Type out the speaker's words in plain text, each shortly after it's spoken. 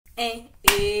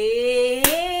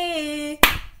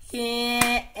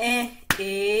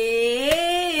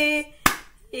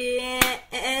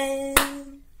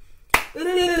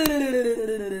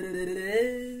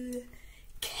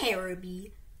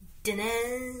Kereby dinner.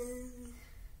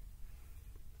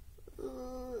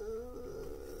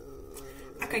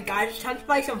 Okay, guys, it's time to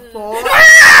play some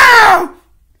Fortnite.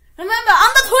 Remember,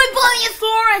 I'm the toy bully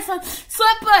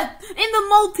Slipper in the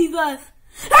multiverse.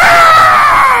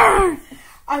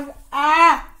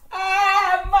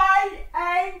 My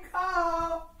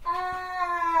ankle.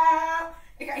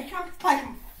 Okay, it's time to play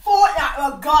some Fortnite,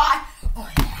 oh god. Oh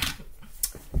yeah.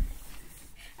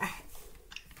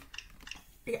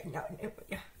 No.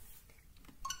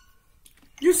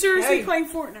 You're seriously playing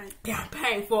Fortnite? Yeah, I'm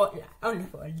playing Fortnite. Only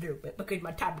for a little bit because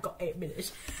my time got 8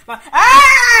 minutes.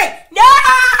 Hey! No!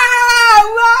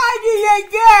 Why did you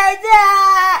do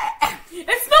that?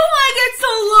 It's not like it's a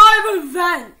live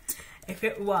event. If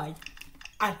it was,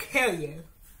 I'd kill you.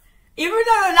 Even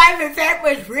though the live event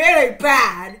was really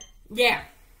bad. Yeah.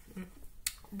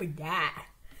 But that.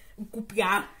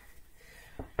 Yeah.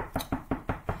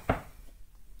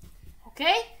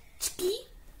 Okay? Chicky.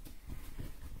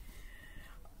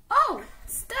 Oh,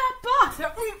 step off.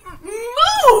 Move!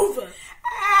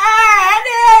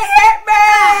 Hit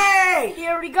me!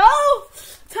 Here we go.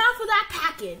 Time for that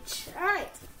package.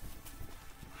 Alright.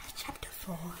 Chapter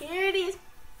 4. Here it is.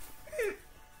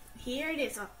 Here it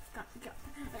is. Oh,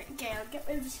 okay, I'll get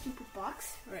rid of the stupid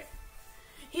box. Right.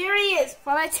 Here he is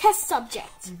for my test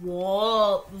subject.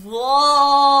 Whoa,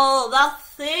 that's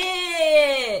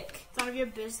sick. It's none of your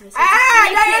business. It's a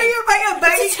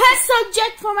test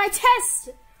subject for my test.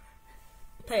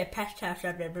 Play a test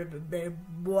subject.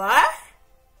 What?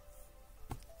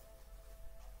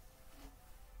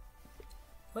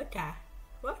 What the?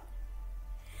 What?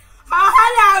 Oh,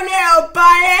 hello, little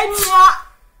buddy.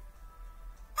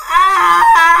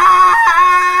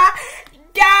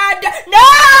 Dad, no!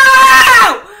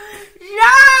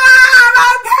 No!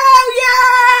 I'll kill you!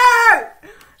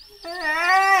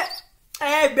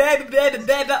 Hey,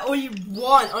 baby, all you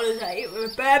want, honestly.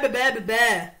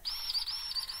 Baby.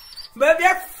 Move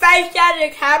your face out of the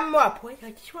camera. Boy,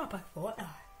 I just want to play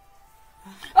Fortnite.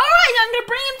 Alright, I'm gonna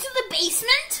bring him to the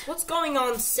basement. What's going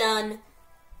on, son?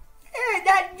 Hey,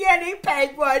 that guinea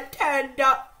pig was turned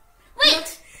up.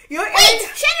 Wait,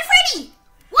 Shannon Freddy!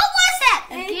 What was that?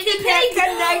 A guinea pig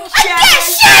connection.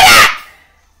 Shut up!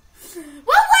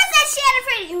 What was that, Shannon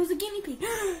Freddy? It was a guinea pig. You're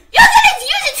gonna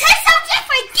use a test subject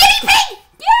for a guinea pig?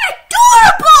 You're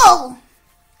adorable!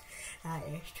 That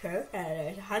is true. That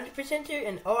is 100% true,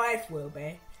 and always will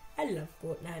be. I love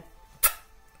Fortnite.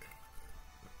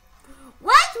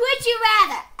 What would you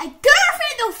rather? A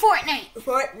girlfriend or Fortnite?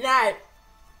 Fortnite.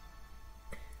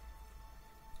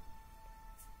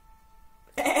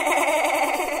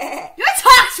 You're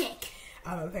toxic!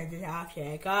 I'm okay to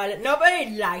toxic.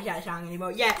 Nobody likes that song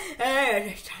anymore. Yeah,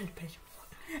 it's time to play some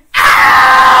Fortnite.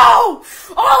 Ow!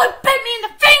 Oh, it bit me in the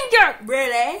finger!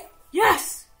 Really?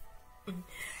 Yes!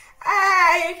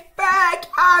 Hey, it's back!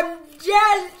 I'm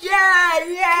just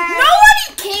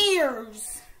Nobody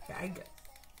cares! Very good.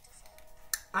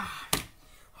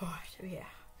 So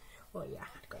yeah. Well, yeah, I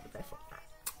have to go to bed for that.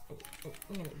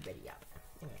 I'm gonna ready up.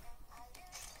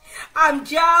 I'm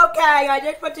joking! I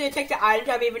just wanted to take the items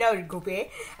off even though it was goofy.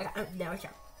 Now it's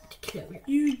up to close it.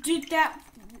 You did that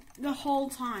the whole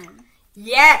time.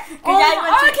 Yeah! Okay, I'm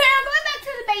going back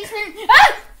to the basement.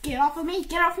 Ah! Get off of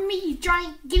me, you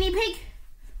giant guinea pig.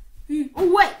 Oh,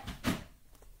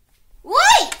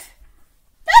 wait!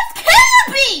 That's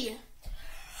Kereby!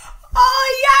 Oh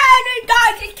yeah, and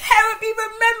guys, it's Kereby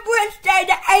Remembrance Day,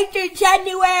 the 8th of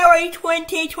January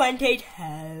 2022.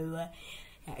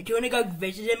 Do you want to go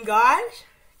visit him, guys?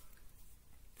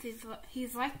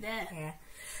 He's like that. Yeah.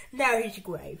 Now he's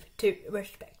grave, to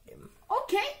respect him.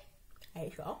 Okay. There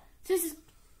you go. Since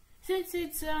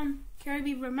it's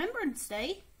Kereby Remembrance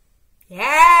Day.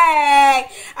 Yay!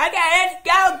 Okay, let's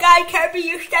go, guys. Kereby,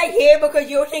 you stay here because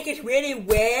you'll think it's really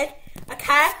weird.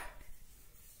 Okay?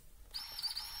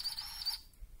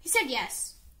 He said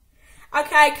yes.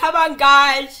 Okay, come on,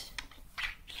 guys.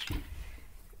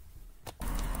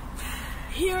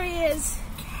 Here he is.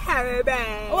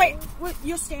 Kereby. Oh, wait.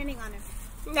 You're standing on him.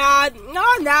 No.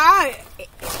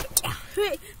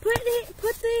 Put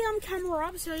the camera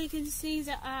up so you can see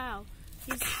the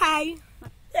Okay.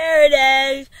 There it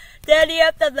is.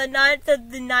 30th of the 9th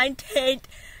of the 19th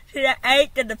to the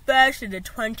 8th of the 1st of the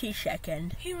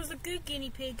 22nd. He was a good guinea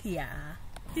pig. Yeah.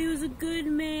 He was a good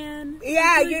man.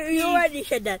 Yeah, you already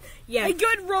said that. Yeah. A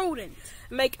good rodent.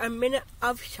 Make a minute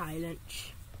of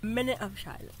silence. A minute of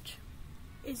silence.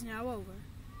 Is now over.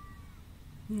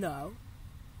 No.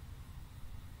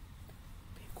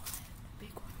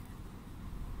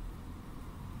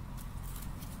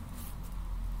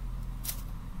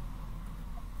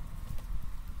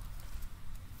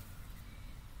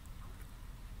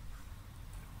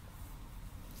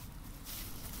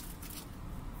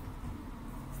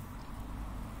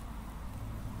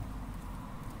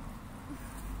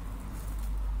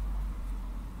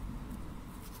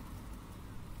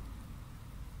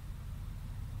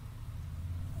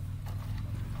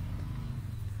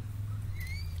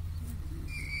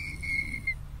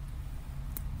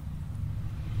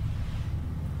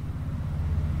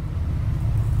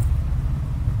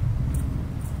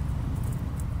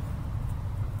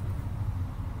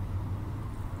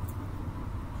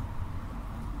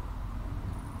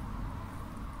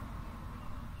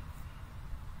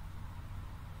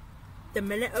 The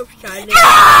minute of silence.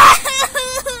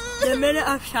 The minute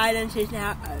of silence is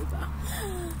now over.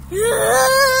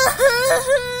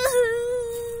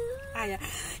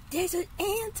 There's an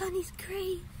ant on his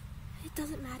grave. It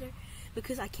doesn't matter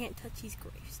because I can't touch his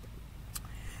gravestone.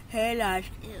 Hey, Lash.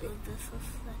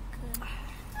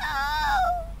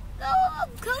 No,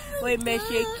 I'm coming. We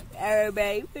miss you,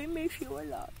 Kereby. We miss you a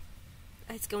lot.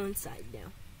 Let's go inside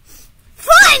now.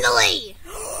 Finally!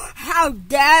 How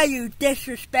dare you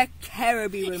disrespect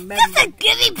Kereby, remember? That's a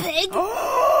guinea pig!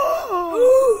 Oh.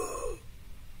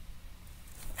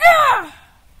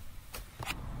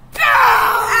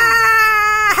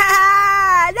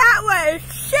 That was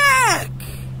sick!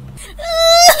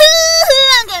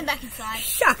 I'm going back inside.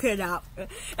 Suck it up.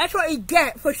 That's what you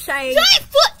get for saying... Giant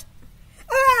foot!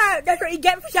 That's what you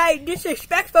get for saying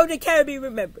disrespectful to Kereby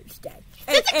Remembrance Day.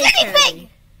 It's a guinea pig!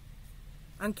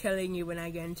 I'm killing you when I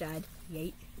go inside.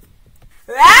 Yeet.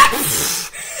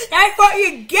 That's what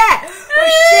you get for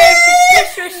saying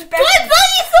disrespectful. Good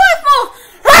buddy, formal!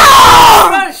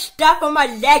 I'm gonna stuff on my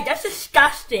leg. That's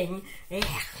disgusting. That's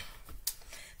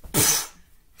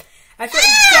what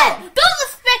you get.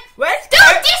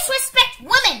 Don't disrespect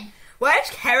women! Where's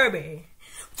Kereby?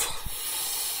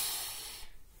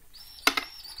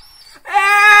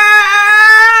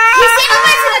 He said he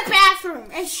went to the bathroom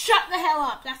and shut the hell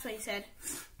up. That's what he said.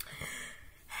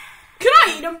 Can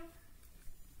I eat him?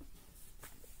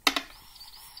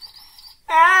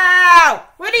 Ow!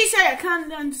 What did he say? I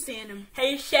can't understand him.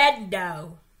 He said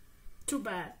no. Too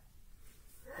bad.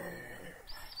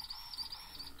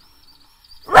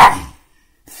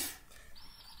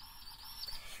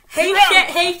 He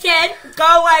said,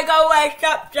 go away,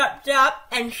 stop,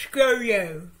 and screw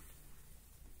you.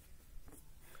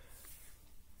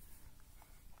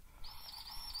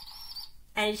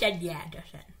 And he said, yeah,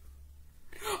 that's it.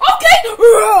 Okay!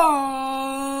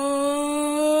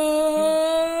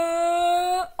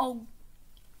 Oh.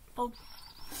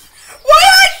 Why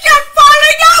are you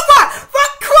falling over? For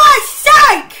Christ's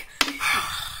sake!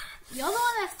 You're the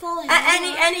one that's falling over.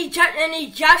 And he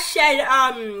just said,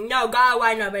 no, go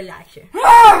away, nobody likes you.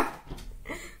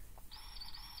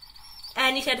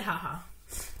 And he said, haha.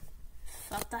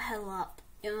 Shut the hell up.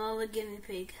 You're not a guinea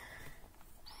pig.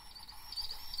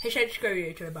 He said, screw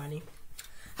you to a bunny.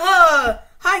 Oh,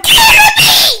 hi,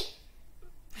 Kereby!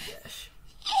 Yes.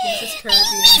 This is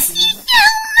Kereby.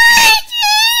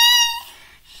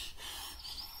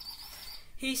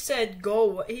 He said, go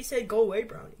away. He said, go away,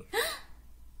 Brownie.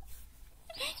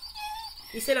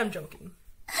 He said, I'm joking.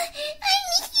 I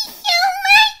miss you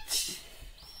so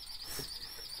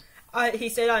much. He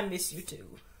said, I miss you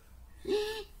too.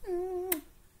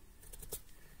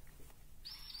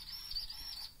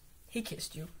 He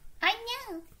kissed you. I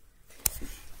know.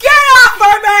 Get off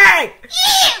of me!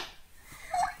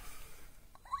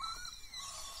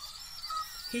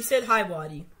 He said, hi,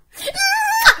 Waddy.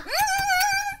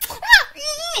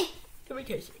 Can we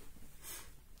kiss you?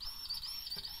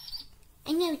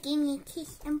 I know, give me a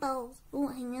kiss and balls. Oh,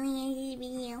 I know you did a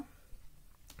video.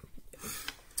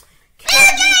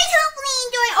 Guys, hopefully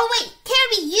enjoy. Oh wait,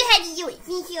 Kereby, you had to do it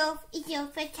since it's your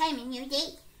first time in your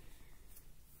day.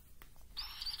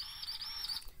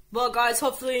 Well, guys,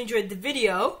 hopefully you enjoyed the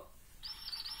video.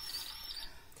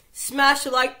 Smash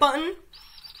the like button.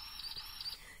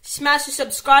 Smash the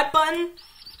subscribe button.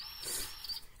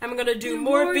 I'm gonna do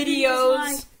more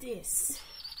videos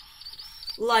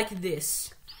like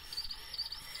this.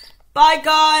 Bye,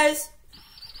 guys.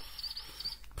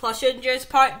 Plush Ninjas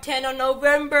Part 10 on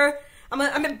November. I'm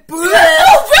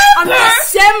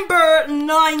December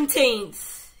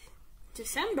 19th.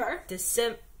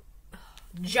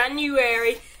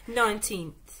 January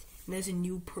 19th. And there's a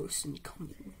new person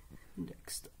coming.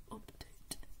 Next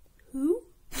update. Who?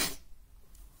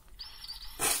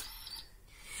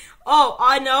 Oh,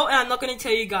 I know, and I'm not going to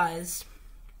tell you guys.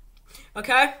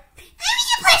 Okay? How are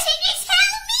you pushing this?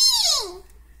 Tell me!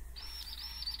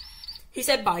 He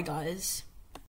said bye, guys.